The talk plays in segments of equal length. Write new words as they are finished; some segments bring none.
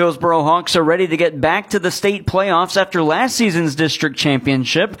Hillsboro Hawks are ready to get back to the state playoffs after last season's district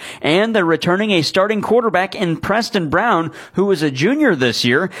championship, and they're returning a starting quarterback in Preston Brown, who was a junior this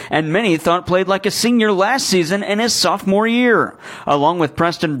year, and many thought played like a senior last season in his sophomore year. Along with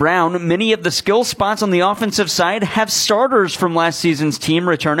Preston Brown, many of the skill spots on the offensive side have starters from last season's team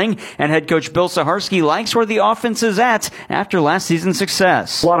returning, and head coach Bill Saharsky likes where the offense is at after last season's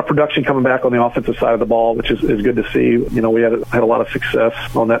success. A lot of production coming back on the offensive side of the ball, which is good to see. You know, we had a lot of success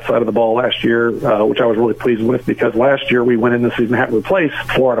on that side of the ball last year, which I was really pleased with, because last year we went in the season having to replace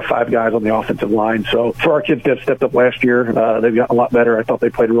 4 out of 5 guys on the offensive line. So for our kids that stepped up last year, they've gotten a lot better. I thought they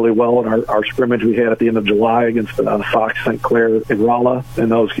played really well in our scrimmage we had at the end of July against Fox, St. Clair, and Rolla.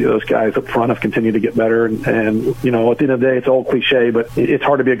 And those guys up front have continued to get better. And you know, at the end of the day, it's old cliche, but it's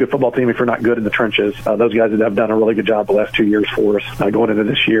hard to be a good football team if you're not good in the trenches. Those guys have done a really good job the last 2 years for us going into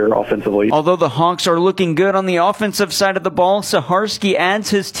this year offensively. Although the Hawks are looking good on the offensive side of the ball, Saharsky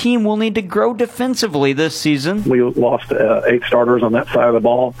adds his team will need to grow defensively this season. We lost 8 starters on that side of the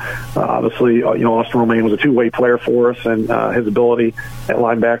ball. Obviously, you know, Austin Romaine was a two-way player for us, and his ability at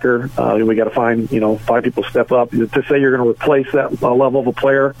linebacker, we got to find 5 people step up. To say you're going to replace that level of a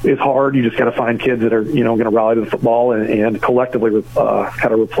player is hard. You just got to find kids that are going to rally to the football and collectively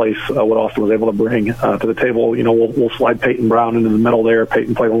kind of replace what Austin was able to bring to the table. You know, we'll slide Peyton Brown into the middle there.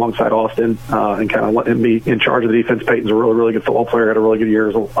 Peyton played alongside Austin and kind of let him be in charge of the defense. Peyton's a really, really good football player. Had a really good year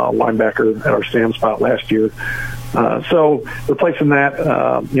as a linebacker at our Sam spot last year. So replacing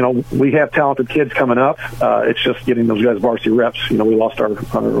that, we have talented kids coming up. It's just getting those guys varsity reps. You know, we lost our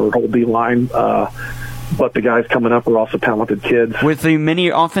whole D line. But the guys coming up are also talented kids. With the many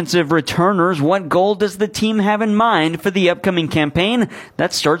offensive returners, what goal does the team have in mind for the upcoming campaign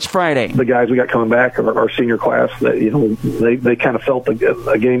that starts Friday? The guys we got coming back are our senior class. That they kind of felt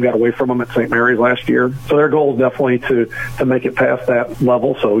a game got away from them at St. Mary's last year. So their goal is definitely to make it past that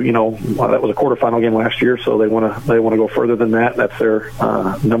level. So that was a quarterfinal game last year. So they want to go further than that. That's their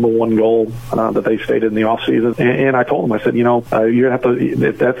number one goal that they stated in the off season. And I told them, I said, you're gonna have to,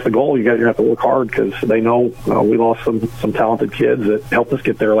 if that's the goal, you're gonna have to work hard, because they know we lost some talented kids that helped us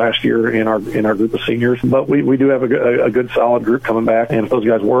get there last year in our group of seniors. But we do have a good solid group coming back, and if those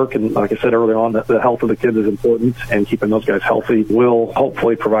guys work, and like I said earlier on, that the health of the kids is important, and keeping those guys healthy will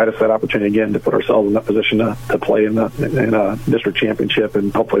hopefully provide us that opportunity again to put ourselves in that position to play in a district championship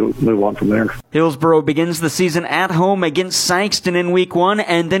and hopefully move on from there. Hillsboro begins the season at home against Sykeston in Week 1,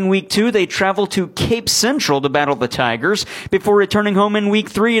 and then Week 2 they travel to Cape Central to battle the Tigers before returning home in Week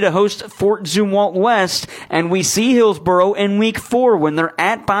 3 to host Fort Zumwalt West. And we see Hillsboro in Week 4 when they're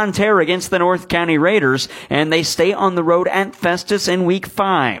at Bonne Terre against the North County Raiders, and they stay on the road at Festus in Week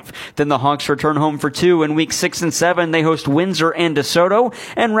 5. Then the Hawks return home for 2 in Week 6 and 7. They host Windsor and DeSoto,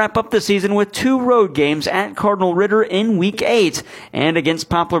 and wrap up the season with 2 road games at Cardinal Ritter in Week 8, and against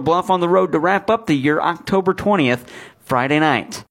Poplar Bluff on the road to wrap up the year October 20th, Friday night.